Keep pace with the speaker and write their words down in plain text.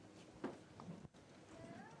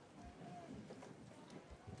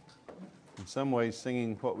in some ways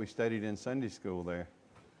singing what we studied in Sunday school there.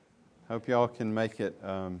 Hope y'all can make it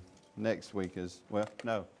next week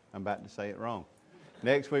no, I'm about to say it wrong.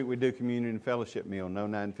 Next week we do communion and fellowship meal, no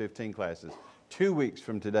 9:15 classes. 2 weeks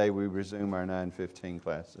from today we resume our 9:15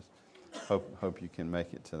 classes. Hope you can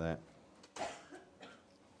make it to that.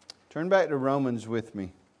 Turn back to Romans with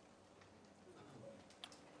me.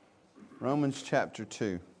 Romans chapter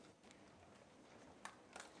 2.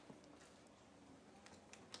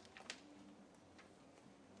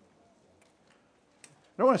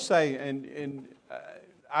 I want to say, and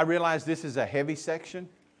I realize this is a heavy section,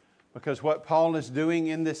 because what Paul is doing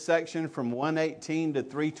in this section from 118 to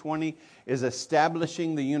 320 is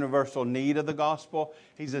establishing the universal need of the gospel.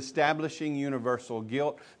 He's establishing universal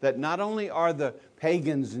guilt, that not only are the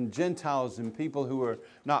pagans and Gentiles and people who are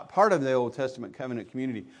not part of the Old Testament covenant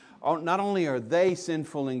community, not only are they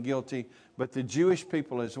sinful and guilty, but the Jewish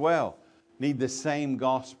people as well need the same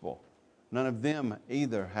gospel. None of them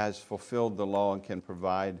either has fulfilled the law and can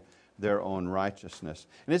provide their own righteousness.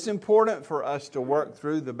 And it's important for us to work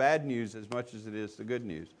through the bad news as much as it is the good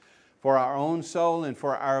news, for our own soul and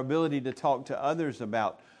for our ability to talk to others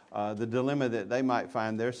about the dilemma that they might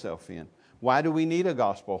find themselves in. Why do we need a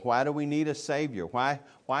gospel? Why do we need a Savior?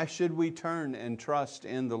 Why should we turn and trust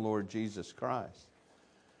in the Lord Jesus Christ?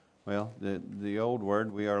 Well, the old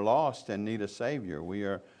word, we are lost and need a Savior. We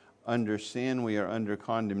are under sin, we are under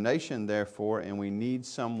condemnation, therefore, and we need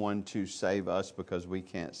someone to save us because we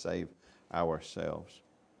can't save ourselves.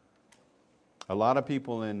 A lot of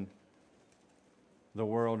people in the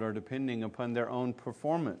world are depending upon their own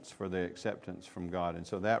performance for the acceptance from God, and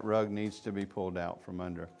so that rug needs to be pulled out from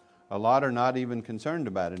under. A lot are not even concerned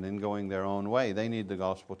about it and going their own way. They need the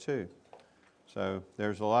gospel too. So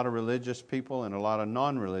there's a lot of religious people and a lot of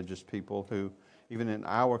non-religious people who, even in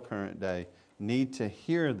our current day, need to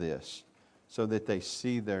hear this so that they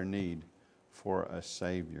see their need for a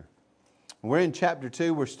Savior. We're in chapter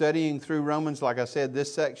 2. We're studying through Romans. Like I said,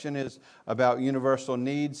 this section is about universal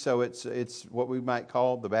needs, so it's what we might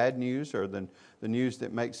call the bad news, or the news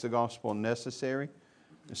that makes the gospel necessary,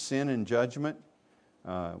 sin and judgment.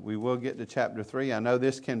 We will get to chapter 3. I know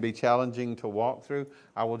this can be challenging to walk through.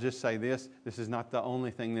 I will just say this is not the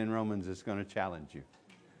only thing in Romans that's going to challenge you.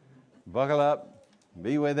 Buckle up,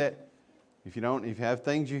 be with it. If you have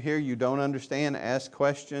things you hear you don't understand, ask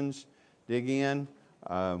questions, dig in.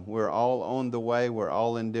 We're all on the way. We're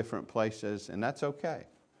all in different places, and that's okay.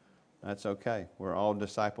 That's okay. We're all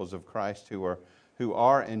disciples of Christ who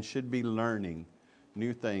are and should be learning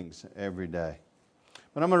new things every day.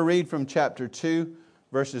 But I'm going to read from chapter 2,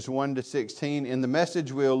 verses 1 to 16. In the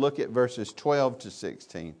Message, we'll look at verses 12 to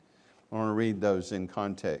 16. I want to read those in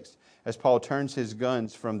context. As Paul turns his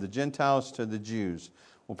guns from the Gentiles to the Jews.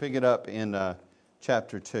 We'll pick it up in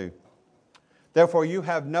chapter 2. Therefore you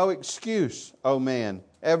have no excuse, O man,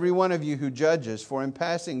 every one of you who judges, for in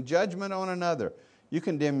passing judgment on another, you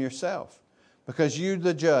condemn yourself, because you,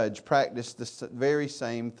 the judge, practice the very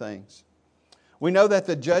same things. We know that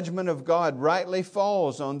the judgment of God rightly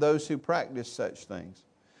falls on those who practice such things.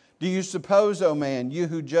 Do you suppose, O man, you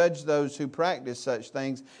who judge those who practice such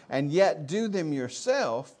things, and yet do them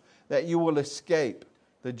yourself, that you will escape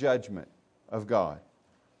the judgment of God?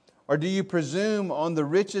 Or do you presume on the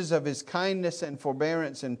riches of His kindness and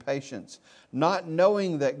forbearance and patience, not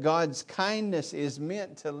knowing that God's kindness is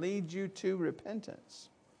meant to lead you to repentance?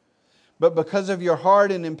 But because of your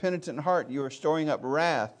hard and impenitent heart, you are storing up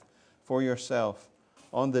wrath for yourself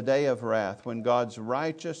on the day of wrath, when God's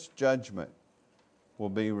righteous judgment will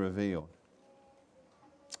be revealed.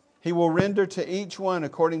 He will render to each one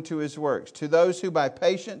according to his works. To those who by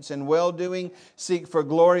patience and well-doing seek for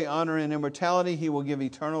glory, honor, and immortality, He will give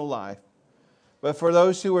eternal life. But for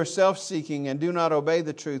those who are self-seeking and do not obey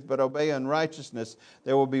the truth, but obey unrighteousness,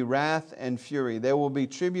 there will be wrath and fury. There will be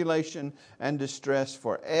tribulation and distress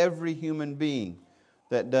for every human being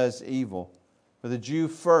that does evil, for the Jew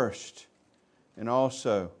first, and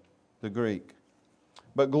also the Greek.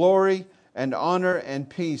 But glory and honor and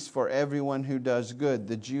peace for everyone who does good,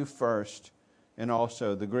 the Jew first, and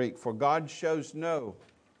also the Greek. For God shows no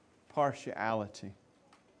partiality.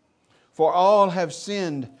 For all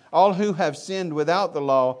who have sinned without the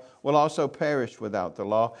law will also perish without the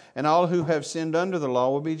law, and all who have sinned under the law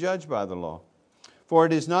will be judged by the law. For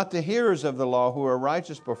it is not the hearers of the law who are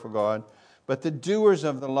righteous before God, but the doers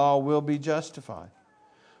of the law will be justified.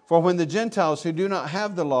 For when the Gentiles who do not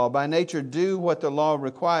have the law by nature do what the law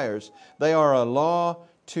requires, they are a law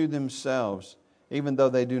to themselves, even though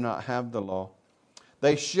they do not have the law.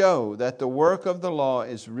 They show that the work of the law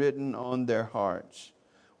is written on their hearts,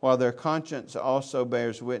 while their conscience also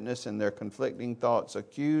bears witness, and their conflicting thoughts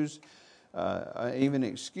even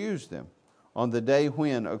excuse them. on the day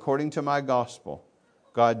when, according to my gospel,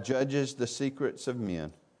 God judges the secrets of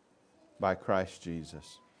men by Christ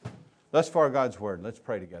Jesus. Thus far, God's Word. Let's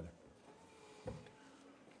pray together.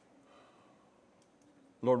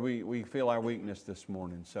 Lord, we feel our weakness this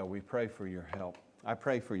morning, so we pray for your help. I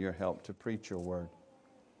pray for your help to preach your Word.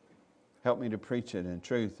 Help me to preach it in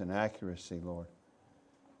truth and accuracy, Lord,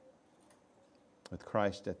 with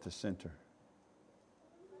Christ at the center.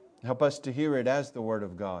 Help us to hear it as the Word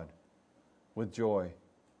of God with joy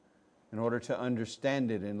in order to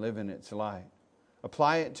understand it and live in its light.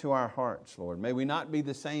 Apply it to our hearts, Lord. May we not be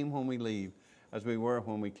the same when we leave as we were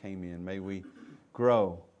when we came in. May we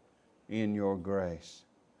grow in your grace.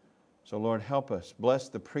 So, Lord, help us. Bless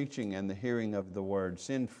the preaching and the hearing of the Word.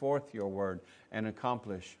 Send forth your Word and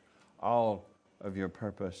accomplish all of your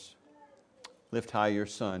purpose. Lift high your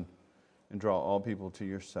Son and draw all people to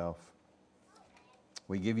yourself.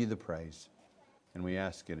 We give you the praise, and we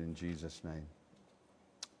ask it in Jesus' name.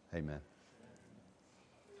 Amen.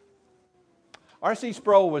 R.C.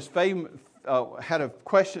 Sproul was had a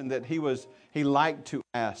question that he liked to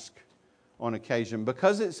ask on occasion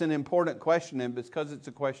because it's an important question and because it's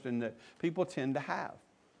a question that people tend to have.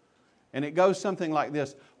 And it goes something like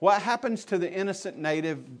this. What happens to the innocent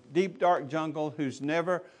native, deep, dark jungle who's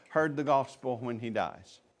never heard the gospel when he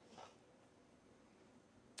dies?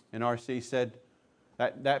 And R.C. said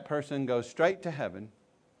that person goes straight to heaven.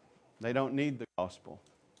 They don't need the gospel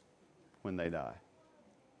when they die.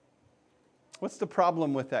 What's the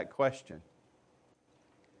problem with that question?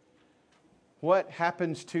 What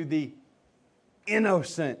happens to the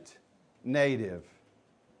innocent native?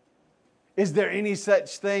 Is there any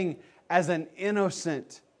such thing as an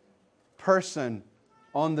innocent person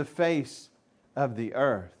on the face of the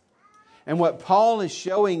earth? And what Paul is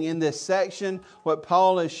showing in this section, what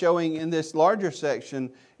Paul is showing in this larger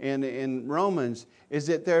section in Romans, is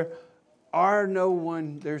that there's no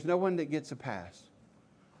one that gets a pass.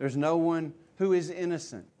 There's no one who is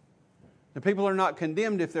innocent. The people are not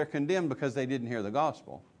condemned if they're condemned because they didn't hear the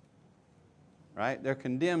gospel. Right? They're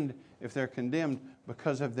condemned if they're condemned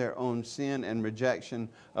because of their own sin and rejection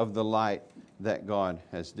of the light that God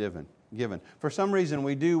has given. For some reason,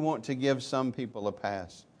 we do want to give some people a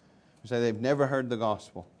pass. We say they've never heard the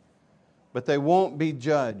gospel. But they won't be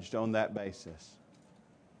judged on that basis.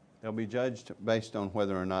 They'll be judged based on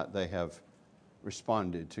whether or not they have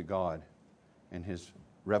responded to God and His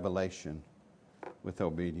revelation with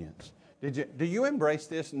obedience. Do you embrace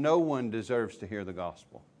this? No one deserves to hear the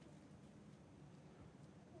gospel.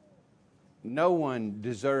 No one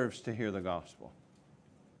deserves to hear the gospel.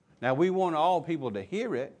 Now, we want all people to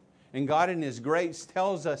hear it, and God in His grace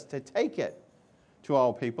tells us to take it to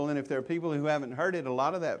all people. And if there are people who haven't heard it, a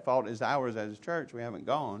lot of that fault is ours as a church. We haven't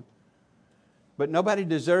gone. But nobody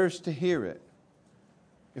deserves to hear it.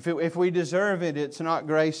 If we deserve it, it's not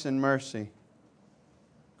grace and mercy.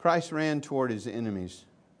 Christ ran toward His enemies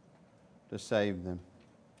to save them.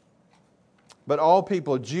 But all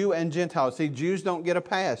people, Jew and Gentile, see, Jews don't get a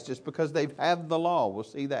pass just because they have the law. We'll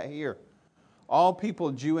see that here. All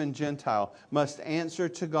people, Jew and Gentile, must answer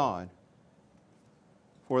to God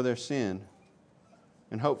for their sin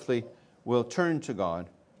and hopefully will turn to God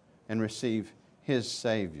and receive His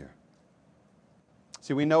Savior.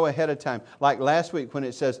 See, we know ahead of time, like last week when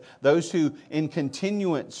it says, those who in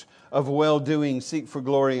continuance of well-doing seek for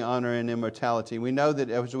glory, honor, and immortality. We know that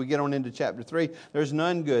as we get on into chapter 3, there's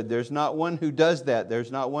none good. There's not one who does that.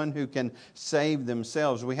 There's not one who can save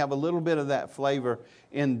themselves. We have a little bit of that flavor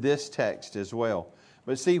in this text as well.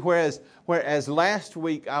 But see, whereas last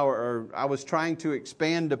week I was trying to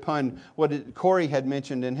expand upon what Corey had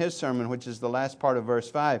mentioned in his sermon, which is the last part of verse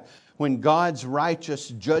 5, when God's righteous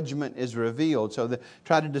judgment is revealed. So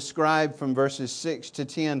try to describe from verses 6 to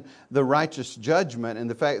 10 the righteous judgment and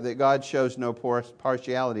the fact that God shows no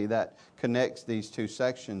partiality. That connects these two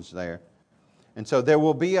sections there. And so there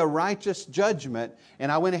will be a righteous judgment, and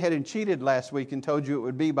I went ahead and cheated last week and told you it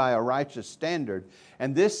would be by a righteous standard.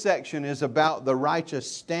 And this section is about the righteous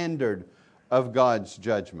standard of God's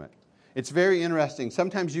judgment. It's very interesting.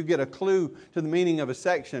 Sometimes you get a clue to the meaning of a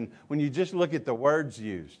section when you just look at the words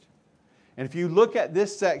used. And if you look at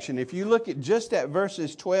this section, if you look at just at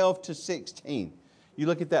verses 12 to 16, you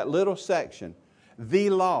look at that little section, the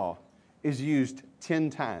law is used 10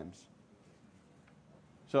 times.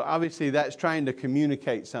 So obviously that's trying to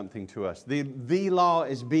communicate something to us. The law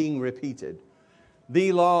is being repeated.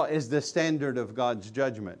 The law is the standard of God's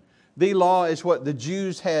judgment. The law is what the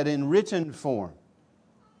Jews had in written form,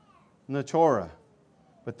 in the Torah.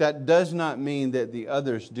 But that does not mean that the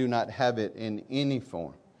others do not have it in any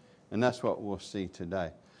form. And that's what we'll see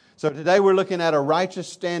today. So today we're looking at a righteous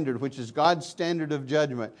standard, which is God's standard of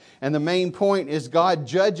judgment. And the main point is God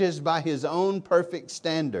judges by His own perfect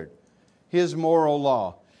standard, His moral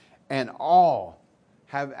law. And all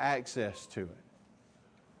have access to it.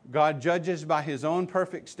 God judges by His own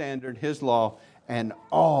perfect standard, His law, and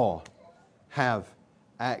all have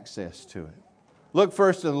access to it. Look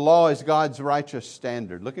first at the law as God's righteous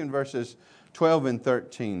standard. Look in verses 12 and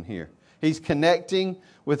 13 here. He's connecting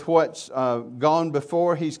with what's gone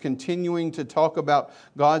before. He's continuing to talk about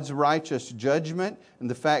God's righteous judgment and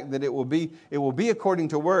the fact that it will be according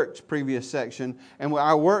to works, previous section, and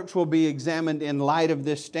our works will be examined in light of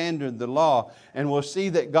this standard, the law, and we'll see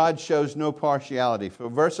that God shows no partiality. For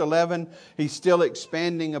verse 11, he's still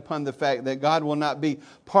expanding upon the fact that God will not be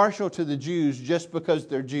partial to the Jews just because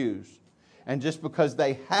they're Jews and just because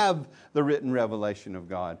they have the written revelation of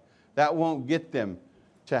God. That won't get them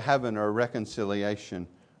to heaven or reconciliation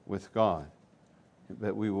with God.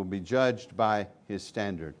 That we will be judged by His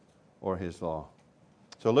standard or His law.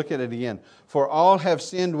 So look at it again. For all have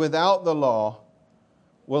sinned without the law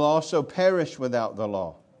will also perish without the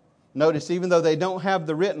law. Notice, even though they don't have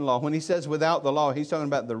the written law, when he says without the law, he's talking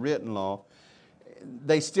about the written law.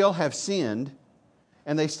 They still have sinned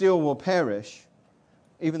and they still will perish,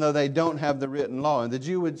 even though they don't have the written law. And the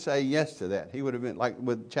Jew would say yes to that. He would have been like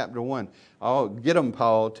with chapter 1. Oh, get them,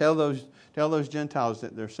 Paul. Tell those Gentiles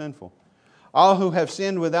that they're sinful. All who have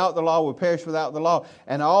sinned without the law will perish without the law.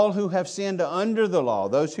 And all who have sinned under the law,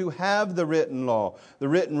 those who have the written law, the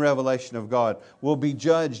written revelation of God, will be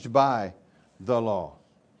judged by the law.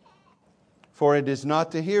 For it is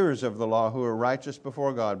not the hearers of the law who are righteous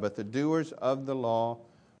before God, but the doers of the law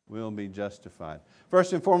will be justified.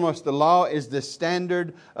 First and foremost, the law is the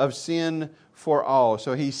standard of sin for all.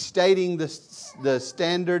 So he's stating the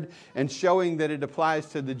standard and showing that it applies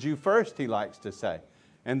to the Jew first, he likes to say,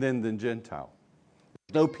 and then the Gentile.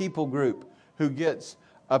 No people group who gets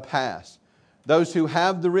a pass. Those who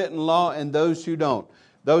have the written law and those who don't.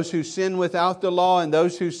 Those who sin without the law and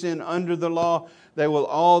those who sin under the law, they will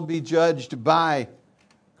all be judged by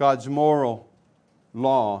God's moral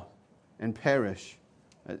law and perish.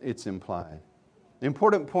 It's implied. The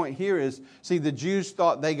important point here is, see, the Jews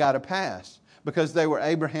thought they got a pass because they were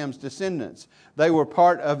Abraham's descendants. They were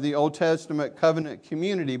part of the Old Testament covenant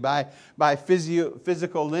community by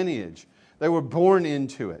physical lineage. They were born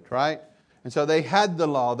into it, right? And so they had the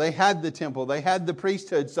law, they had the temple, they had the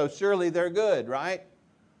priesthood, so surely they're good, right?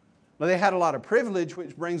 Well, they had a lot of privilege,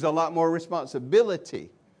 which brings a lot more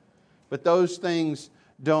responsibility. But those things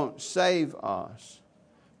don't save us.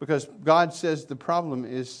 Because God says the problem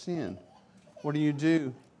is sin. What do you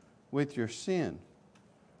do with your sin?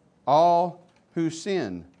 All who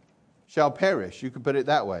sin shall perish. You could put it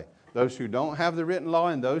that way. Those who don't have the written law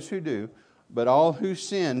and those who do. But all who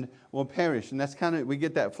sinned will perish. And that's we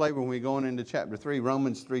get that flavor when we go on into chapter 3,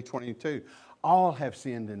 Romans 3:22. All have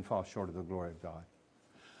sinned and fall short of the glory of God.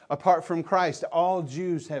 Apart from Christ, all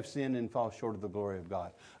Jews have sinned and fall short of the glory of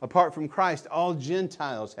God. Apart from Christ, all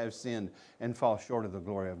Gentiles have sinned and fall short of the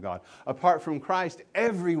glory of God. Apart from Christ,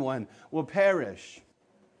 everyone will perish.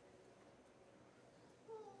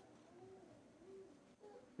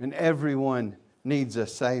 And everyone needs a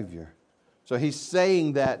Savior. So he's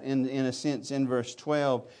saying that in a sense in verse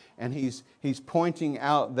 12, and he's pointing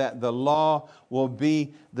out that the law will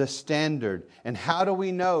be the standard. And how do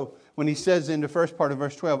we know when he says in the first part of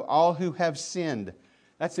verse 12, all who have sinned?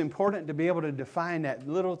 That's important to be able to define that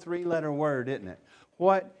little 3-letter word, isn't it?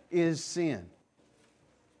 What is sin?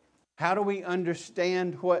 How do we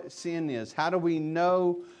understand what sin is? How do we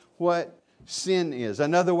know what sin is?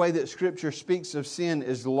 Another way that Scripture speaks of sin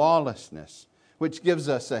is lawlessness, which gives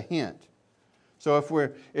us a hint. So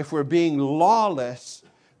if we're being lawless,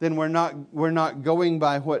 then we're not going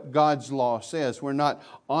by what God's law says. We're not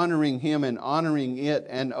honoring Him and honoring it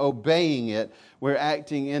and obeying it. We're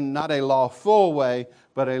acting in not a lawful way,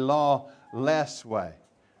 but a lawless way.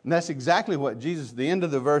 And that's exactly what Jesus, the end of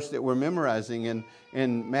the verse that we're memorizing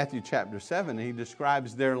in Matthew chapter 7, he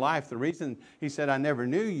describes their life. The reason he said, I never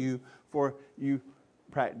knew you, for you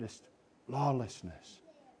practiced lawlessness.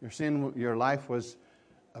 Your life was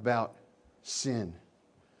about sin.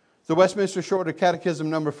 The Westminster Shorter Catechism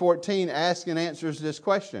number 14 asks and answers this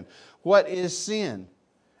question. What is sin?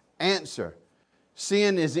 Answer.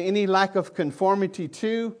 Sin is any lack of conformity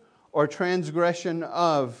to or transgression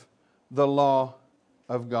of the law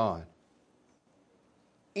of God.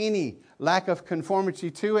 Any lack of conformity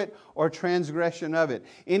to it or transgression of it.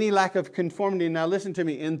 Any lack of conformity, now listen to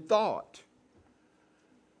me, in thought.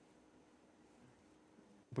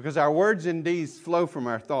 Because our words and deeds flow from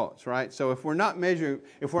our thoughts, right? So if we're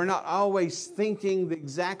not always thinking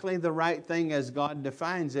exactly the right thing as God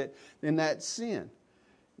defines it, then that's sin.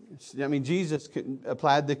 I mean, Jesus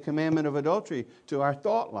applied the commandment of adultery to our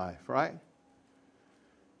thought life, right?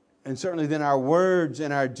 And certainly then our words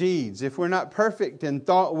and our deeds. If we're not perfect in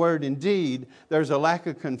thought, word, and deed, there's a lack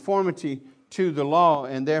of conformity to the law,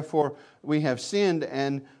 and therefore we have sinned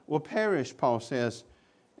and will perish, Paul says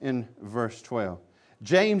in verse 12.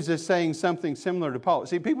 James is saying something similar to Paul.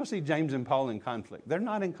 See, people see James and Paul in conflict. They're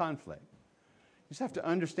not in conflict. You just have to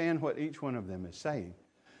understand what each one of them is saying.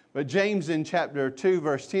 But James in chapter 2,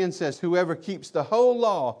 verse 10 says, whoever keeps the whole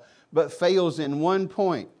law but fails in one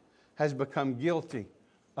point has become guilty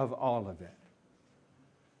of all of it.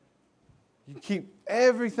 You keep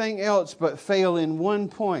everything else but fail in one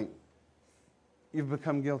point, you've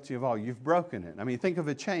become guilty of all. You've broken it. I mean, think of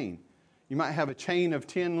a chain. You might have a chain of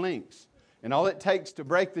 10 links. And all it takes to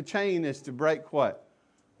break the chain is to break what?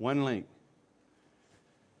 One link.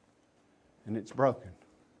 And it's broken.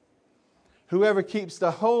 Whoever keeps the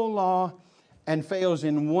whole law and fails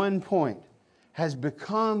in one point has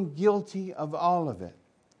become guilty of all of it.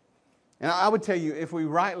 And I would tell you, if we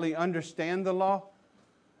rightly understand the law,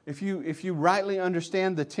 if you rightly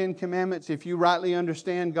understand the 10 Commandments, if you rightly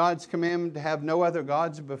understand God's commandment to have no other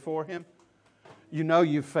gods before Him, you know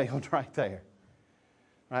you've failed right there.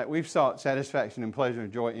 Right? We've sought satisfaction and pleasure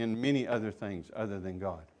and joy in many other things other than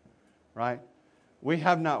God. Right? We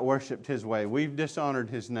have not worshiped His way. We've dishonored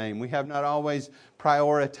His name. We have not always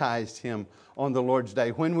prioritized Him on the Lord's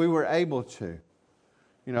day when we were able to.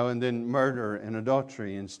 You know, and then murder and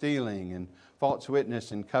adultery and stealing and false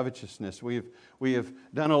witness and covetousness. We have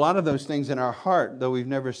done a lot of those things in our heart, though we've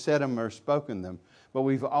never said them or spoken them. But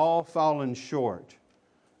we've all fallen short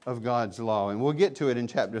of God's law. And we'll get to it in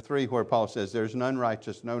chapter 3 where Paul says, there's none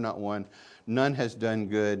righteous, no, not one. None has done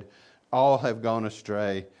good. All have gone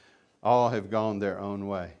astray. All have gone their own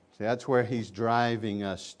way. See, that's where he's driving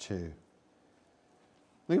us to.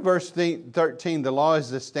 Look at verse 13. The law is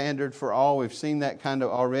the standard for all. We've seen that kind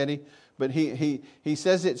of already. But he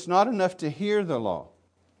says it's not enough to hear the law.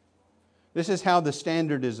 This is how the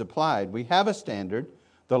standard is applied. We have a standard,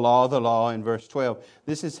 the law in verse 12.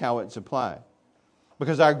 This is how it's applied.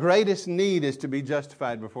 Because our greatest need is to be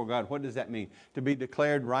justified before God. What does that mean? To be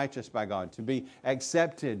declared righteous by God. To be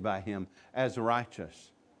accepted by Him as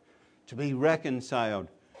righteous. To be reconciled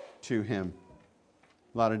to Him.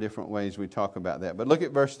 A lot of different ways we talk about that. But look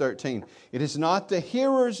at verse 13. It is not the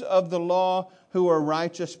hearers of the law who are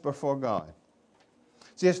righteous before God.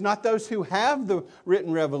 See, it's not those who have the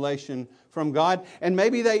written revelation from God, and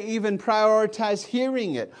maybe they even prioritize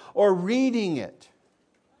hearing it or reading it.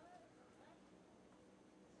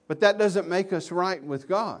 But that doesn't make us right with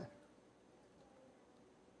God.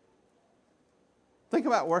 Think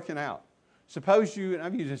about working out. Suppose you, and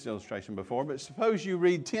I've used this illustration before, but suppose you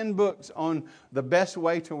read 10 books on the best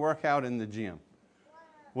way to work out in the gym.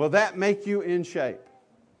 Will that make you in shape?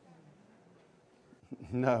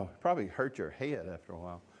 No, probably hurt your head after a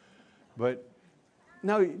while. But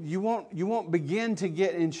no, you won't begin to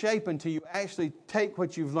get in shape until you actually take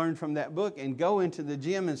what you've learned from that book and go into the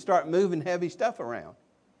gym and start moving heavy stuff around.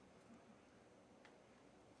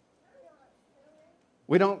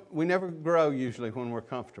 We never grow usually when we're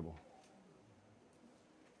comfortable.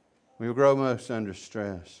 We grow most under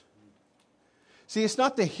stress. See, it's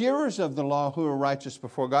not the hearers of the law who are righteous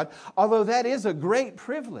before God, although that is a great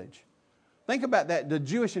privilege. Think about that. The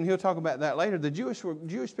Jewish, and he'll talk about that later, the Jewish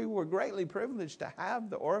people were greatly privileged to have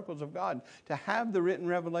the oracles of God, to have the written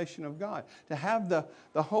revelation of God, to have the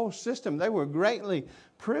whole system. They were greatly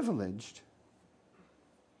privileged.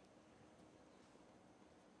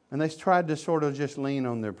 And they tried to sort of just lean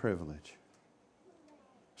on their privilege.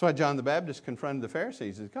 That's why John the Baptist confronted the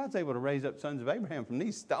Pharisees. He says, God's able to raise up sons of Abraham from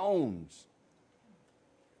these stones.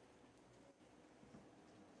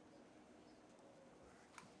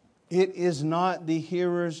 It is not the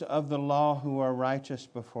hearers of the law who are righteous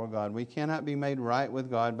before God. We cannot be made right with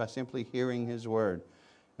God by simply hearing His Word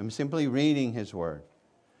and simply reading His Word.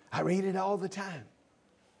 I read it all the time.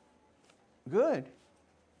 Good.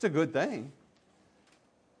 It's a good thing.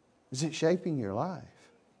 Is it shaping your life?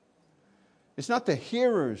 It's not the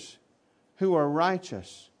hearers who are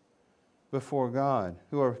righteous before God,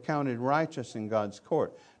 who are counted righteous in God's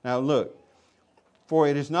court. Now look, for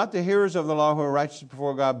it is not the hearers of the law who are righteous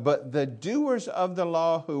before God, but the doers of the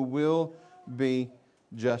law who will be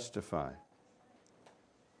justified.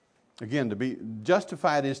 Again, to be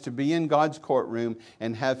justified is to be in God's courtroom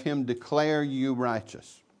and have Him declare you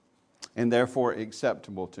righteous and therefore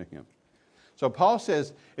acceptable to Him. So Paul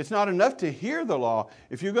says it's not enough to hear the law.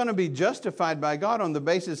 If you're going to be justified by God on the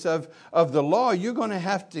basis of the law, you're going to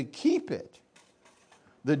have to keep it.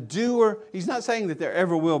 The doer, he's not saying that there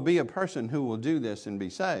ever will be a person who will do this and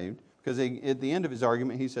be saved, because at the end of his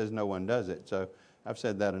argument he says no one does it. So I've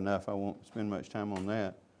said that enough. I won't spend much time on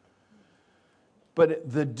that.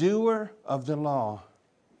 But the doer of the law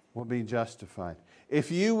will be justified.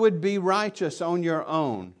 If you would be righteous on your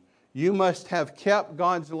own, you must have kept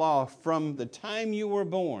God's law from the time you were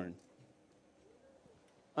born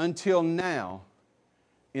until now,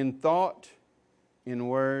 in thought, in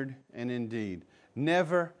word, and in deed.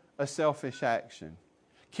 Never a selfish action.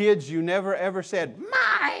 Kids, you never ever said,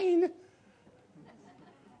 mine!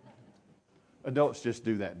 Adults just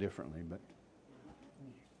do that differently, but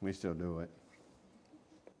we still do it.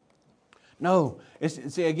 No,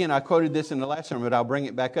 see again, I quoted this in the last sermon, but I'll bring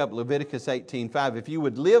it back up. Leviticus 18:5. If you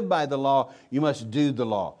would live by the law, you must do the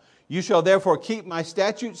law. You shall therefore keep my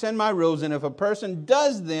statutes and my rules, and if a person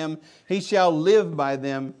does them, he shall live by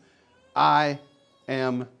them. I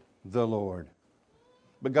am the Lord.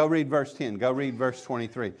 But go read verse 10. Go read verse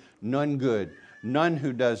 23. None good, none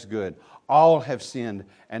who does good. All have sinned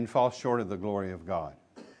and fall short of the glory of God.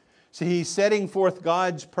 See, he's setting forth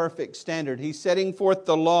God's perfect standard. He's setting forth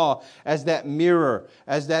the law as that mirror,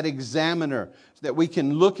 as that examiner, so that we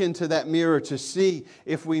can look into that mirror to see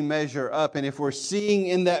if we measure up. And if we're seeing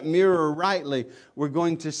in that mirror rightly, we're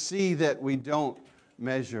going to see that we don't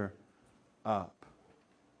measure up.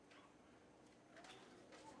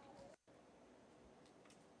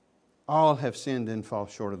 All have sinned and fall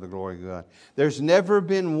short of the glory of God. There's never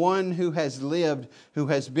been one who has lived who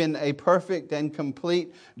has been a perfect and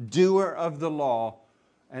complete doer of the law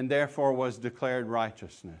and therefore was declared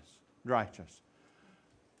righteous.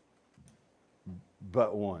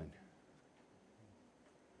 But one.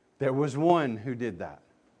 There was one who did that.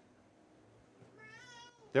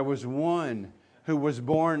 There was one who was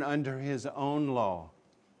born under His own law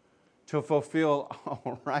to fulfill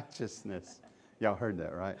all righteousness. Y'all heard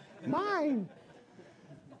that, right? Mine.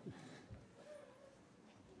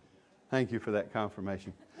 Thank you for that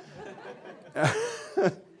confirmation.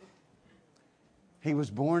 He was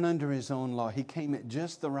born under His own law. He came at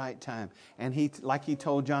just the right time. And He, like He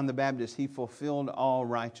told John the Baptist, He fulfilled all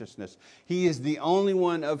righteousness. He is the only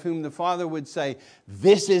one of whom the Father would say,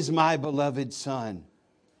 "This is my beloved Son,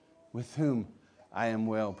 with whom I am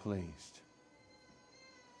well pleased."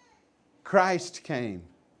 Christ came.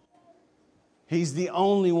 He's the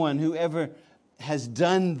only one who ever has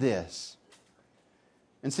done this.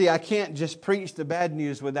 And see, I can't just preach the bad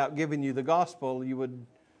news without giving you the gospel. You would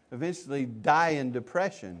eventually die in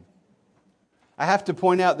depression. I have to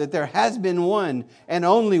point out that there has been one and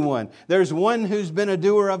only one. There's one who's been a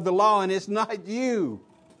doer of the law, and it's not you.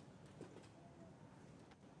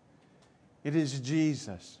 It is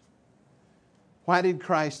Jesus. Why did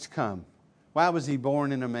Christ come? Why was He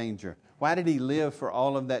born in a manger? Why did He live for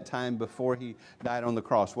all of that time before He died on the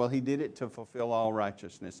cross? Well, He did it to fulfill all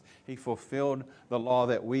righteousness. He fulfilled the law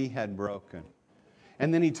that we had broken.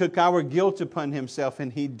 And then He took our guilt upon Himself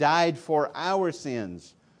and He died for our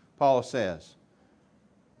sins, Paul says.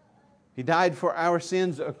 He died for our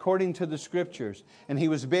sins according to the Scriptures. And He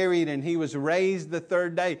was buried and He was raised the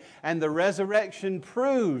third day. And the resurrection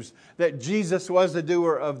proves that Jesus was the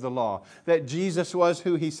doer of the law. That Jesus was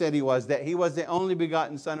who He said He was. That He was the only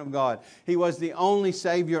begotten Son of God. He was the only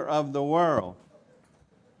Savior of the world.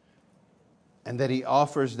 And that He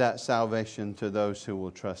offers that salvation to those who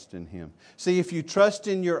will trust in Him. See, if you trust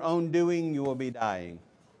in your own doing, you will be dying.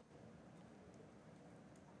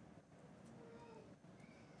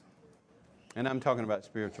 And I'm talking about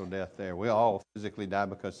spiritual death there. We all physically die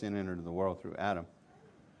because sin entered the world through Adam,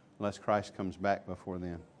 unless Christ comes back before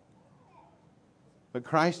then. But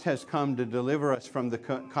Christ has come to deliver us from the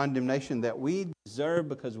condemnation that we deserve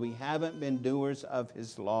because we haven't been doers of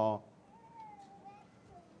His law.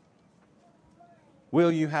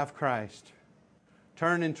 Will you have Christ?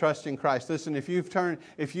 Turn and trust in Christ. Listen, if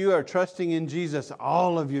you are trusting in Jesus,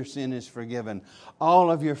 all of your sin is forgiven. All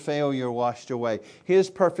of your failure washed away. His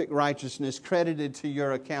perfect righteousness credited to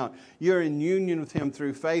your account. You're in union with Him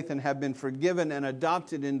through faith and have been forgiven and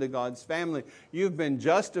adopted into God's family. You've been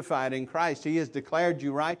justified in Christ. He has declared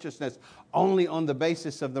you righteousness only on the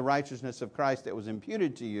basis of the righteousness of Christ that was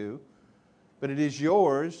imputed to you. But it is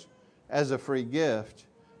yours as a free gift.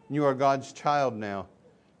 You are God's child now.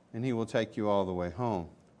 And He will take you all the way home.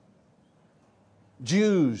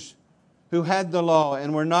 Jews who had the law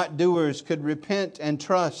and were not doers could repent and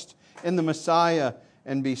trust in the Messiah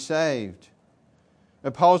and be saved.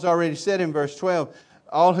 But Paul's already said in verse 12,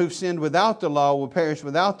 all who've sinned without the law will perish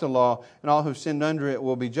without the law, and all who've sinned under it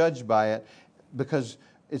will be judged by it. because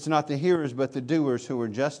it's not the hearers but the doers who are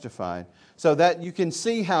justified. So that you can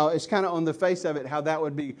see how it's kind of on the face of it, how that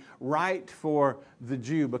would be right for the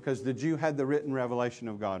Jew, because the Jew had the written revelation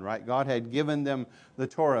of God, right? God had given them the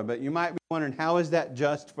Torah. But you might be wondering, how is that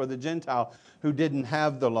just for the Gentile who didn't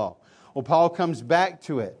have the law? Well, Paul comes back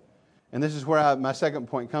to it. And this is where my second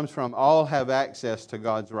point comes from. All have access to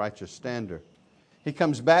God's righteous standard. He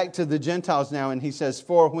comes back to the Gentiles now and he says,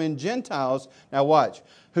 for when Gentiles, now watch,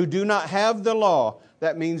 who do not have the law,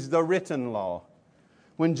 that means the written law.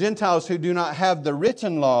 When Gentiles who do not have the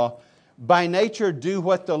written law, by nature do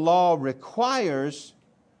what the law requires,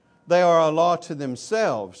 they are a law to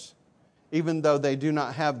themselves, even though they do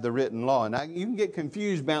not have the written law. Now, you can get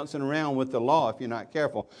confused bouncing around with the law if you're not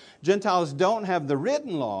careful. Gentiles don't have the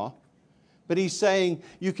written law, but he's saying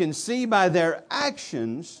you can see by their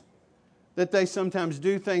actions that they sometimes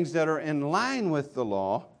do things that are in line with the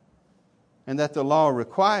law and that the law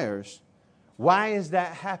requires. Why is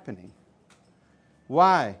that happening?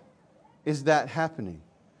 Why is that happening?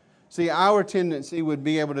 See, our tendency would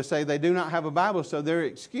be able to say they do not have a Bible, so they're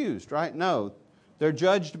excused, right? No, they're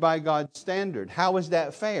judged by God's standard. How is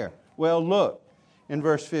that fair? Well, look in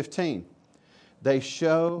verse 15. They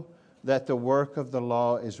show that the work of the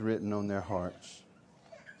law is written on their hearts,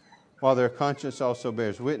 while their conscience also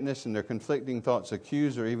bears witness, and their conflicting thoughts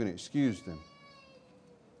accuse or even excuse them.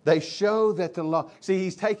 They show that the law... See,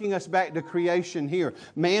 he's taking us back to creation here.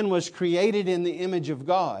 Man was created in the image of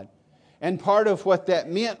God. And part of what that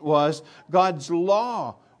meant was God's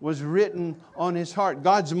law was written on his heart.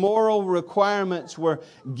 God's moral requirements were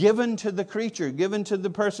given to the creature, given to the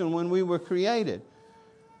person when we were created.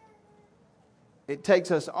 It takes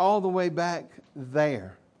us all the way back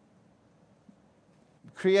there.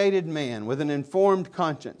 Created man with an informed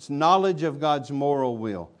conscience, knowledge of God's moral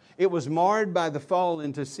will. It was marred by the fall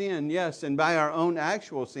into sin, yes, and by our own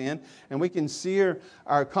actual sin, and we can sear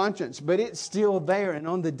our conscience, but it's still there. And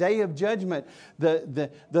on the day of judgment, the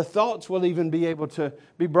thoughts will even be able to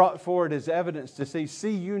be brought forward as evidence to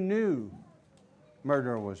see, you knew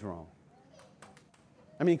murder was wrong.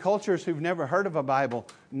 I mean, cultures who've never heard of a Bible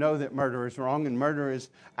know that murder is wrong, and murder is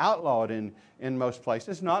outlawed in most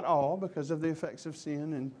places. Not all, because of the effects of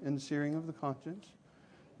sin and the searing of the conscience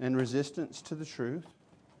and resistance to the truth.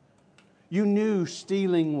 You knew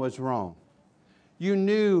stealing was wrong. You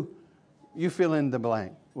knew, you fill in the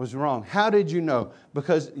blank, was wrong. How did you know?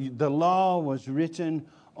 Because the law was written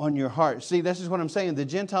on your heart. See, this is what I'm saying. The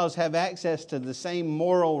Gentiles have access to the same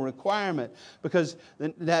moral requirement because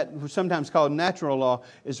that sometimes called natural law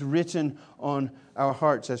is written on our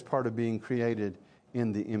hearts as part of being created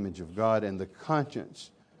in the image of God, and the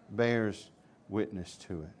conscience bears witness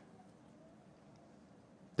to it.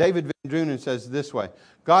 David Van Drunen says this way: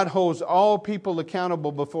 God holds all people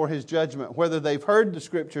accountable before His judgment, whether they've heard the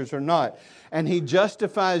Scriptures or not. And He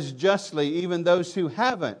justifies justly even those who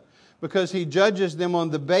haven't, because He judges them on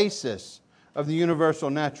the basis of the universal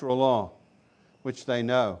natural law, which they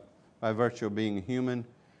know by virtue of being human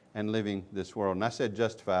and living this world. And I said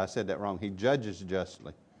justify, I said that wrong. He judges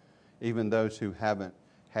justly even those who haven't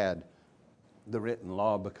had the written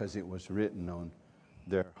law, because it was written on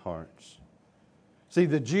their hearts. See,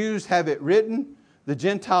 the Jews have it written. The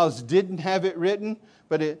Gentiles didn't have it written,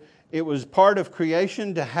 but it was part of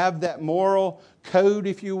creation to have that moral code,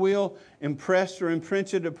 if you will, impressed or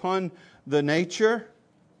imprinted upon the nature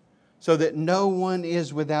so that no one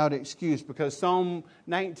is without excuse. Because Psalm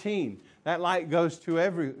 19, that light goes to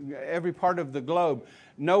every part of the globe.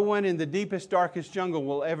 No one in the deepest, darkest jungle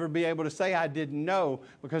will ever be able to say, I didn't know,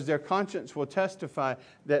 because their conscience will testify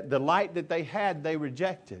that the light that they had, they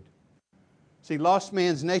rejected. See, lost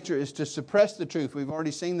man's nature is to suppress the truth. We've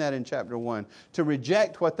already seen that in chapter 1. To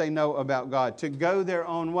reject what they know about God. To go their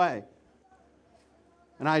own way.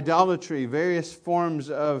 And idolatry, various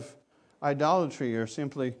forms of idolatry are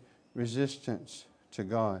simply resistance to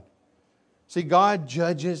God. See, God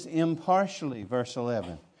judges impartially, verse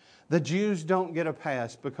 11. The Jews don't get a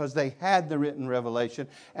pass because they had the written revelation.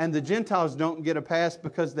 And the Gentiles don't get a pass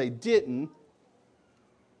because they didn't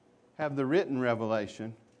have the written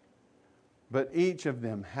revelation. But each of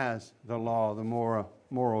them has the law, the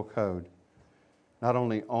moral code, not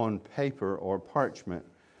only on paper or parchment,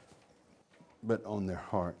 but on their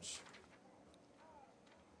hearts.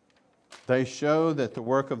 They show that the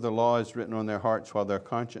work of the law is written on their hearts, while their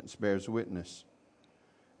conscience bears witness,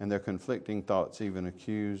 and their conflicting thoughts even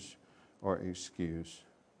accuse or excuse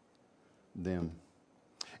them.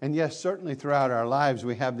 And yes, certainly throughout our lives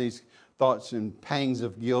we have these thoughts and pangs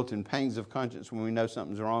of guilt and pangs of conscience when we know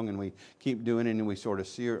something's wrong and we keep doing it and we sort of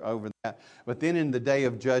sear over that. But then in the day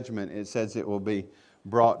of judgment, it says it will be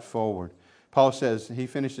brought forward. Paul says, he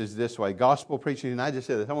finishes this way, gospel preaching, and I just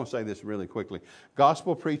said this, I want to say this really quickly.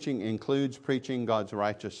 Gospel preaching includes preaching God's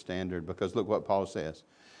righteous standard, because look what Paul says.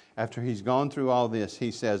 After he's gone through all this,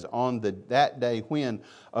 he says, on that day when,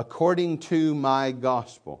 according to my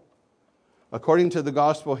gospel, according to the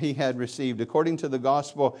gospel he had received, according to the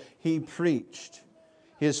gospel he preached,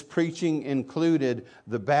 his preaching included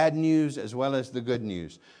the bad news as well as the good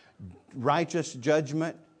news. Righteous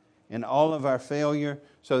judgment in all of our failure,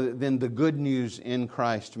 so that then the good news in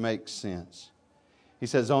Christ makes sense. He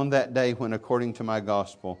says, on that day when, according to my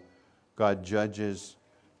gospel, God judges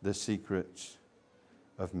the secrets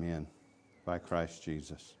of men by Christ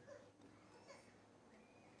Jesus.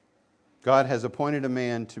 God has appointed a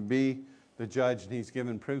man to be the judge, and He's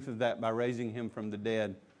given proof of that by raising Him from the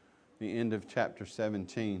dead, the end of chapter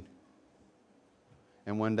 17.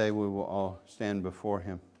 And one day we will all stand before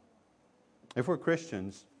Him. If we're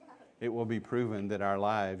Christians, it will be proven that our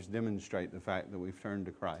lives demonstrate the fact that we've turned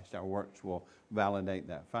to Christ. Our works will validate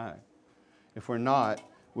that fact. If we're not,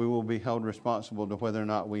 we will be held responsible to whether or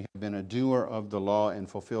not we have been a doer of the law and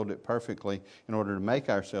fulfilled it perfectly in order to make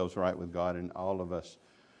ourselves right with God, and all of us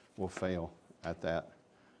will fail at that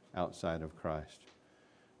outside of Christ.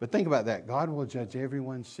 But think about that. God will judge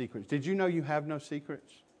everyone's secrets. Did you know you have no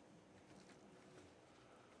secrets?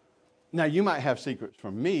 Now, you might have secrets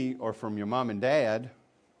from me or from your mom and dad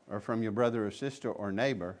or from your brother or sister or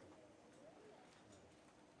neighbor,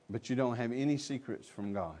 but you don't have any secrets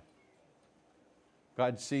from God.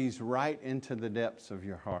 God sees right into the depths of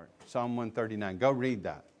your heart. Psalm 139. Go read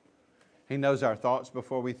that. He knows our thoughts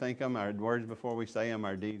before we think them, our words before we say them,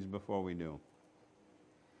 our deeds before we do them.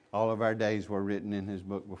 All of our days were written in His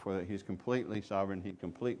book before that. He's completely sovereign. He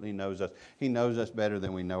completely knows us. He knows us better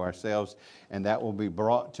than we know ourselves. And that will be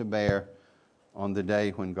brought to bear on the day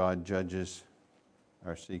when God judges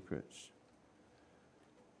our secrets.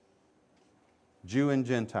 Jew and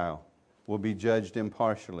Gentile will be judged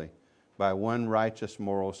impartially by one righteous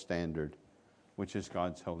moral standard, which is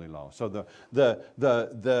God's holy law. So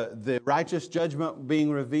the righteous judgment being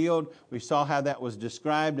revealed, we saw how that was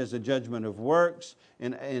described as a judgment of works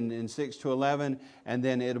in 6 to 11, and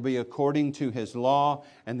then it'll be according to His law,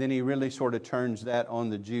 and then He really sort of turns that on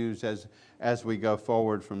the Jews as we go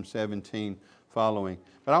forward from 17 following.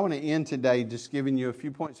 But I want to end today just giving you a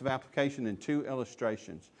few points of application and 2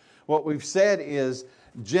 illustrations. What we've said is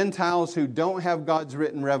Gentiles who don't have God's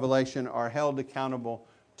written revelation are held accountable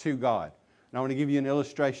to God. And I want to give you an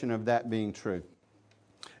illustration of that being true.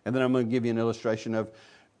 And then I'm going to give you an illustration of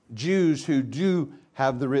Jews who do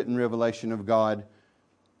have the written revelation of God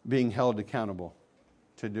being held accountable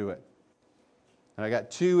to do it. And I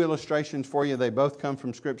got 2 illustrations for you. They both come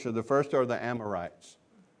from Scripture. The first are the Amorites.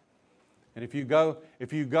 And if you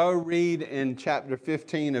go read in chapter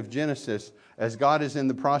 15 of Genesis, as God is in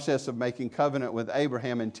the process of making covenant with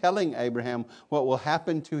Abraham and telling Abraham what will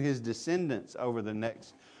happen to his descendants over the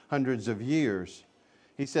next hundreds of years,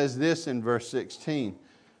 He says this in verse 16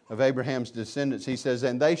 of Abraham's descendants. He says,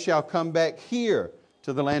 and they shall come back here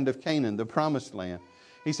to the land of Canaan, the promised land.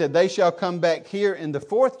 He said, they shall come back here in the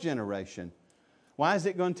 4th generation. Why is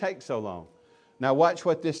it going to take so long? Now watch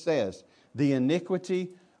what this says. The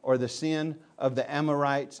iniquity or the sin of the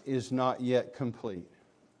Amorites is not yet complete.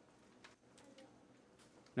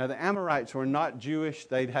 Now the Amorites were not Jewish.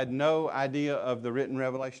 They had no idea of the written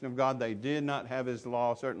revelation of God. They did not have His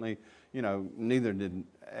law. Certainly, neither did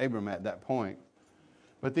Abram at that point.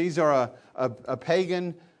 But these are a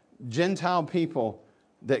pagan, Gentile people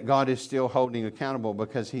that God is still holding accountable,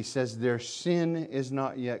 because He says their sin is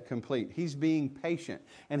not yet complete. He's being patient,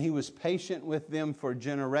 and He was patient with them for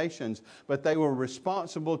generations, but they were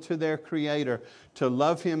responsible to their Creator to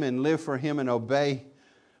love Him and live for Him and obey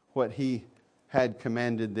what He had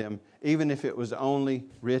commanded them, even if it was only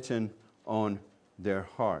written on their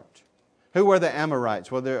heart. Who were the Amorites?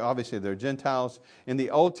 Well, they're Gentiles. In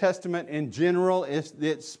the Old Testament in general,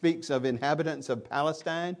 it speaks of inhabitants of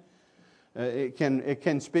Palestine. It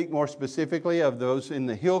can speak more specifically of those in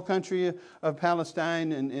the hill country of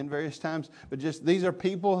Palestine in various times. But just these are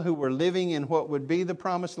people who were living in what would be the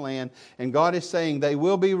promised land. And God is saying they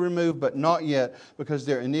will be removed, but not yet, because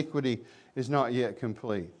their iniquity is not yet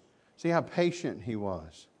complete. See how patient He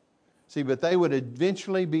was. See, but they would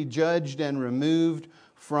eventually be judged and removed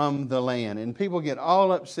from the land. And people get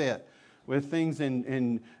all upset with things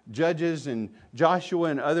in Judges and Joshua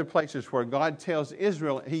and other places where God tells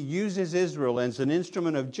Israel, He uses Israel as an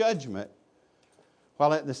instrument of judgment,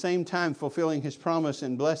 while at the same time fulfilling His promise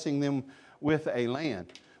and blessing them with a land.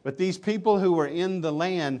 But these people who were in the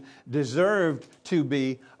land deserved to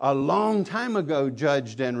be a long time ago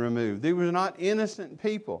judged and removed. They were not innocent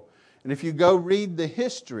people. And if you go read the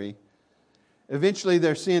history, Eventually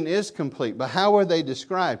their sin is complete. But how are they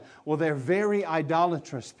described? Well, they're very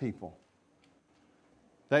idolatrous people.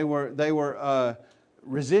 They were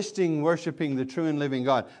resisting worshiping the true and living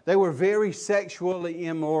God. They were very sexually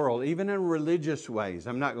immoral, even in religious ways.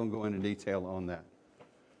 I'm not going to go into detail on that.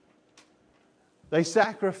 They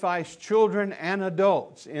sacrificed children and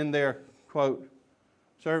adults in their, quote,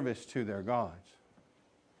 service to their gods.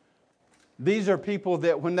 These are people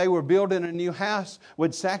that when they were building a new house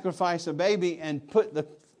would sacrifice a baby and put the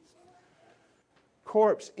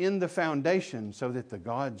corpse in the foundation so that the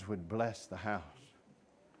gods would bless the house.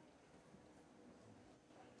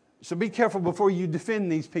 So be careful before you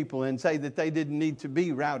defend these people and say that they didn't need to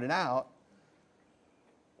be routed out.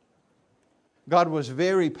 God was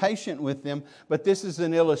very patient with them, but this is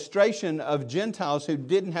an illustration of Gentiles who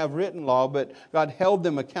didn't have written law, but God held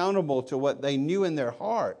them accountable to what they knew in their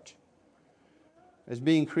heart as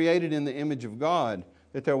being created in the image of God,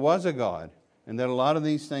 that there was a God and that a lot of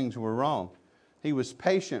these things were wrong. He was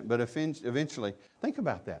patient, but eventually, think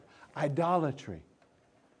about that. Idolatry,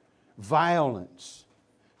 violence,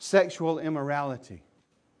 sexual immorality,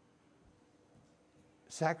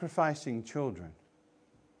 sacrificing children.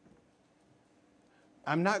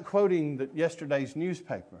 I'm not quoting yesterday's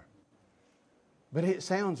newspaper, but it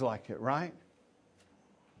sounds like it, right?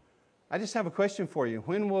 I just have a question for you.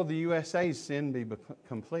 When will the USA's sin be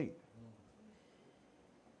complete?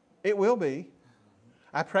 It will be.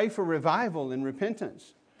 I pray for revival and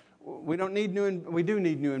repentance. We do need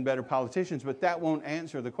new and better politicians, but that won't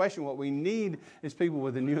answer the question. What we need is people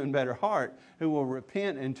with a new and better heart who will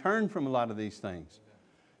repent and turn from a lot of these things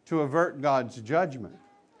to avert God's judgment.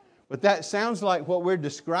 But that sounds like what we're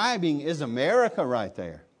describing is America right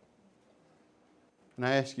there. And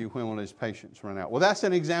I ask you, when will His patience run out? Well, that's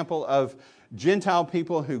an example of Gentile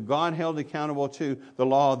people who God held accountable to the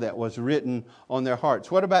law that was written on their hearts.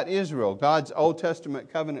 What about Israel, God's Old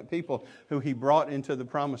Testament covenant people who He brought into the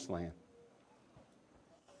Promised Land?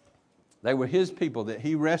 They were His people that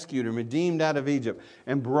He rescued and redeemed out of Egypt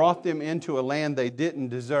and brought them into a land they didn't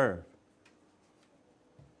deserve.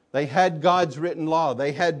 They had God's written law.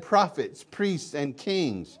 They had prophets, priests, and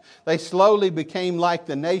kings. They slowly became like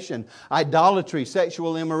the nation. Idolatry,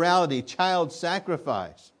 sexual immorality, child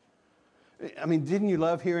sacrifice. I mean, didn't you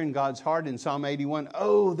love hearing God's heart in Psalm 81?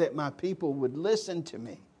 Oh, that my people would listen to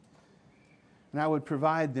me. And I would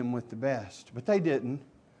provide them with the best. But they didn't,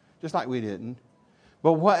 just like we didn't.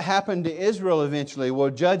 But what happened to Israel eventually? Well,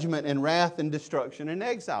 judgment and wrath and destruction and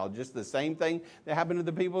exile. Just the same thing that happened to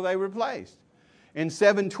the people they replaced. In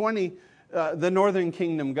 720, the northern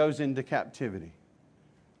kingdom goes into captivity.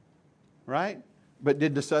 Right? But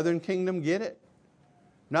did the southern kingdom get it?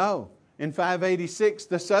 No. In 586,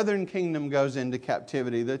 the southern kingdom goes into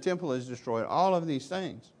captivity. The temple is destroyed. All of these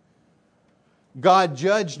things. God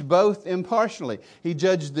judged both impartially. He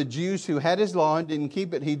judged the Jews who had His law and didn't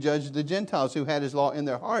keep it. He judged the Gentiles who had His law in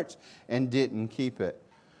their hearts and didn't keep it.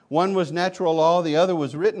 One was natural law, the other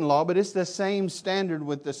was written law, but it's the same standard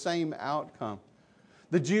with the same outcome.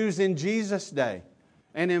 The Jews in Jesus' day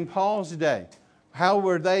and in Paul's day, how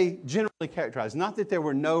were they generally characterized? Not that there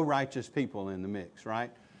were no righteous people in the mix,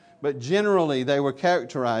 right? But generally they were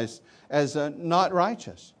characterized as not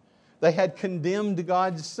righteous. They had condemned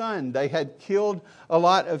God's Son. They had killed a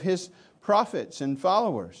lot of His prophets and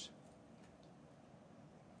followers.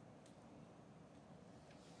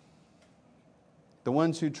 The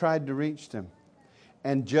ones who tried to reach them.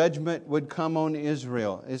 And judgment would come on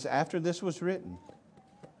Israel. Is after this was written.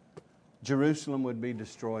 Jerusalem would be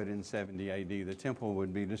destroyed in 70 AD. The temple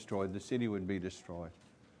would be destroyed. The city would be destroyed.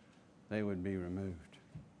 They would be removed.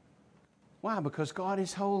 Why? Because God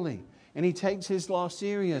is holy. And He takes His law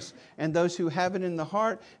serious. And those who have it in the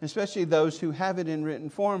heart, especially those who have it in written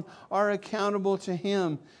form, are accountable to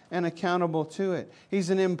Him and accountable to it.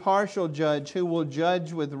 He's an impartial judge who will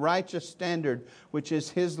judge with righteous standard, which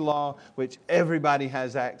is His law, which everybody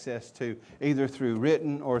has access to, either through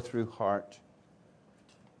written or through heart.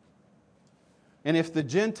 And if the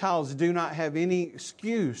Gentiles do not have any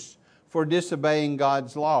excuse for disobeying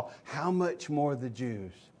God's law, how much more the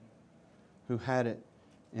Jews who had it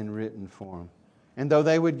in written form? And though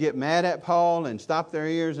they would get mad at Paul and stop their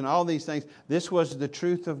ears and all these things, this was the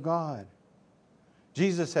truth of God.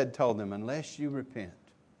 Jesus had told them, unless you repent,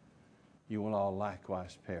 you will all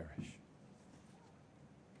likewise perish.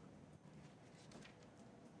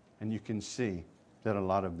 And you can see that a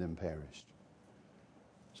lot of them perished.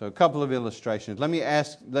 So a couple of illustrations. Let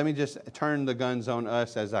me just turn the guns on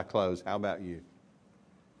us as I close. How about you?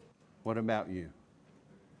 What about you?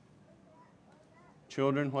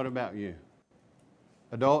 Children, what about you?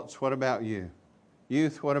 Adults, what about you?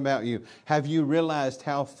 Youth, what about you? Have you realized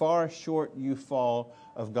how far short you fall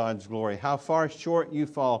of God's glory? How far short you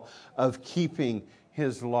fall of keeping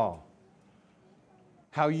His law?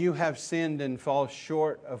 How you have sinned and fall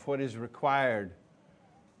short of what is required,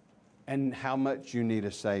 and how much you need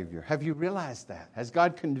a Savior. Have you realized that? Has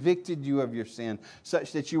God convicted you of your sin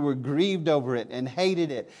such that you were grieved over it and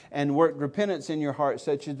hated it and worked repentance in your heart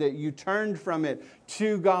such that you turned from it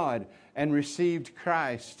to God and received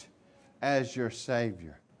Christ as your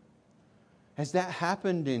Savior? Has that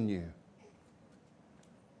happened in you?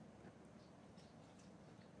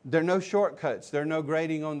 There are no shortcuts. There are no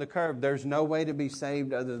grading on the curve. There's no way to be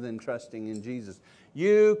saved other than trusting in Jesus.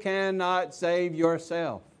 You cannot save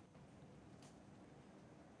yourself.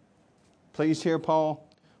 Please hear Paul.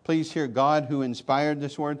 Please hear God who inspired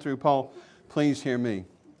this word through Paul. Please hear me.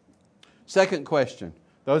 Second question.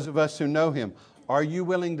 Those of us who know Him, are you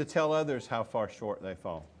willing to tell others how far short they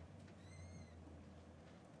fall?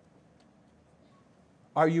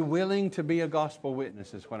 Are you willing to be a gospel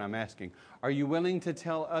witness is what I'm asking. Are you willing to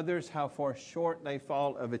tell others how far short they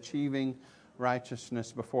fall of achieving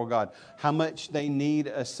righteousness before God? How much they need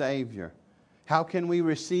a Savior? How can we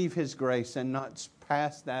receive His grace and not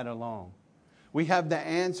pass that along? We have the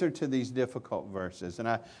answer to these difficult verses, and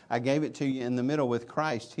I gave it to you in the middle with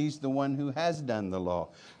Christ. He's the one who has done the law,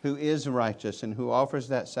 who is righteous, and who offers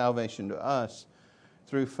that salvation to us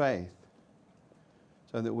through faith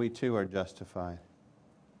so that we too are justified.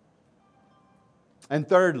 And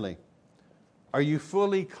thirdly, are you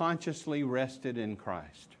fully consciously rested in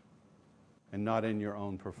Christ and not in your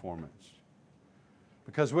own performance?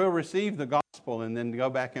 Because we'll receive the gospel and then go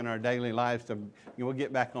back in our daily lives. We'll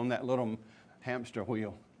get back on that little hamster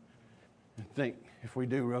wheel and think, if we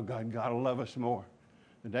do real good, God will love us more.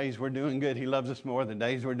 The days we're doing good, He loves us more. The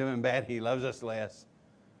days we're doing bad, He loves us less.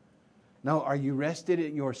 No, are you rested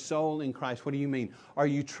in your soul in Christ? What do you mean? Are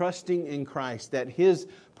you trusting in Christ that His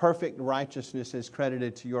perfect righteousness is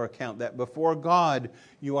credited to your account? That before God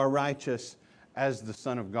you are righteous as the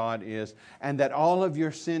Son of God is, and that all of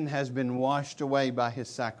your sin has been washed away by His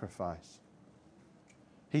sacrifice?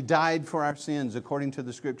 He died for our sins according to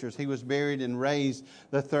the Scriptures. He was buried and raised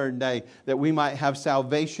the third day that we might have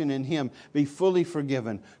salvation in Him, be fully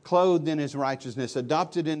forgiven, clothed in His righteousness,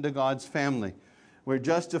 adopted into God's family. We're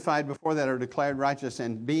justified before that, are declared righteous,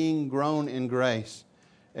 and being grown in grace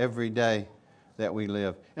every day that we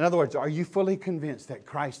live. In other words, are you fully convinced that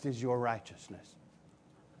Christ is your righteousness?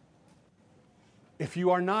 If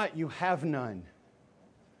you are not, you have none.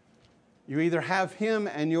 You either have Him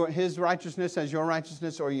and His righteousness as your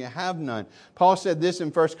righteousness, or you have none. Paul said this in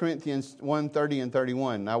 1 Corinthians 1:30 and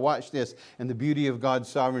 31. Now watch this, and the beauty of God's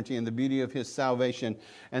sovereignty and the beauty of His salvation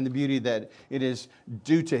and the beauty that it is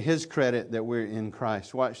due to His credit that we're in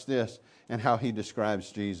Christ. Watch this and how he describes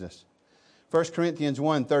Jesus. 1 Corinthians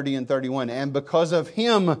 1:30 and 31. And because of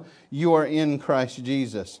Him you are in Christ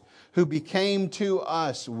Jesus, who became to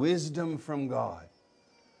us wisdom from God,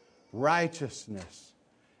 righteousness,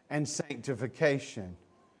 and sanctification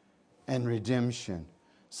and redemption,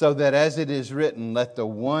 so that as it is written, let the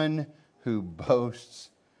one who boasts,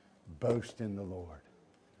 boast in the Lord.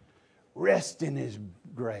 Rest in His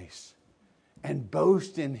grace and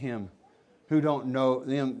boast in Him who don't know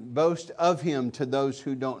Him. Boast of Him to those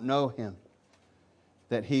who don't know Him,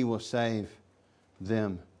 that He will save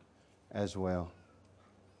them as well.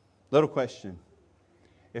 Little question.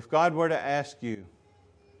 If God were to ask you,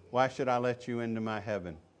 why should I let you into my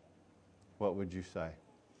heaven? What would you say?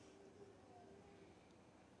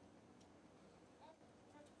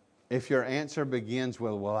 If your answer begins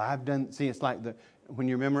with, well, I've done... See, it's like when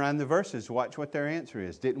you're memorizing the verses, watch what their answer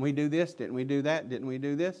is. Didn't we do this? Didn't we do that? Didn't we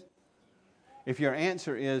do this? If your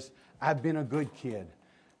answer is, I've been a good kid.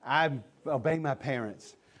 I obey my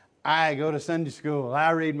parents. I go to Sunday school. I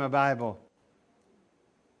read my Bible.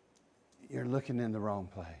 You're looking in the wrong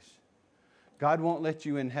place. God won't let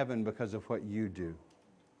you in heaven because of what you do.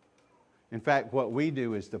 In fact, what we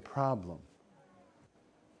do is the problem.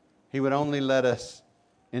 He would only let us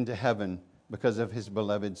into heaven because of His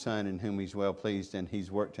beloved Son, in whom He's well pleased, and He's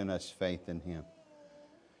worked in us faith in Him.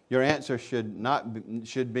 Your answer should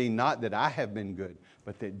be not that I have been good,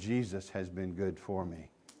 but that Jesus has been good for me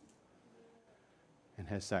and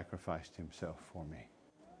has sacrificed Himself for me.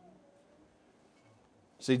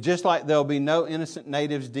 See, just like there'll be no innocent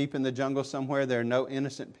natives deep in the jungle somewhere, there are no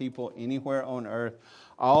innocent people anywhere on earth.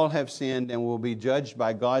 All have sinned and will be judged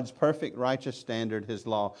by God's perfect righteous standard, His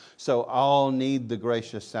law. So all need the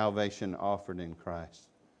gracious salvation offered in Christ.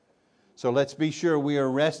 So let's be sure we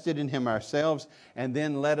are rested in Him ourselves, and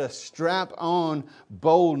then let us strap on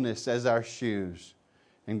boldness as our shoes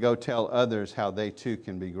and go tell others how they too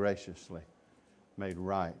can be graciously made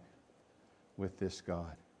right with this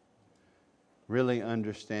God. Really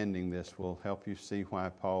understanding this will help you see why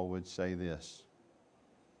Paul would say this.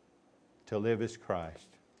 To live is Christ.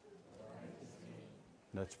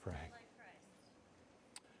 Let's pray.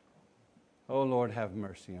 Oh Lord, have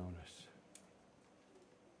mercy on us.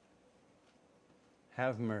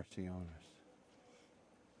 Have mercy on us.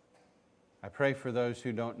 I pray for those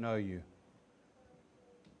who don't know you.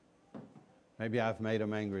 Maybe I've made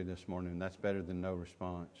them angry this morning. That's better than no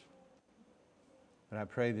response. But I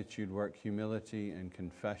pray that you'd work humility and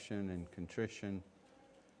confession and contrition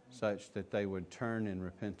such that they would turn in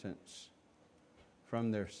repentance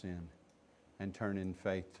from their sin and turn in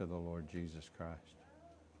faith to the Lord Jesus Christ.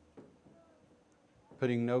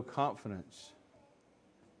 Putting no confidence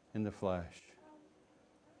in the flesh,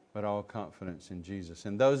 but all confidence in Jesus.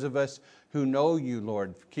 And those of us who know you,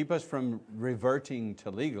 Lord, keep us from reverting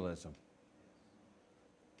to legalism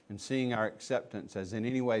and seeing our acceptance as in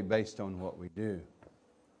any way based on what we do.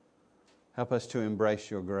 Help us to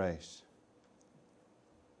embrace your grace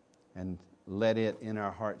and let it in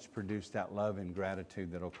our hearts produce that love and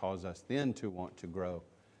gratitude that will cause us then to want to grow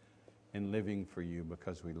in living for you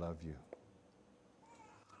because we love you.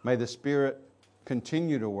 May the Spirit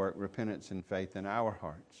continue to work repentance and faith in our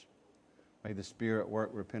hearts. May the Spirit work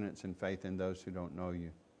repentance and faith in those who don't know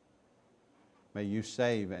you. May you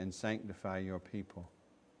save and sanctify your people.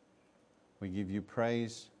 We give you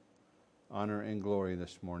praise, honor, and glory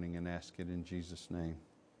this morning and ask it in Jesus' name.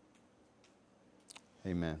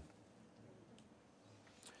 Amen.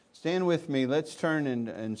 Stand with me. Let's turn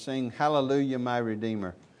and sing Hallelujah, My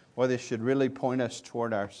Redeemer. Boy, this should really point us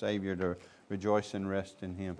toward our Savior to rejoice and rest in Him.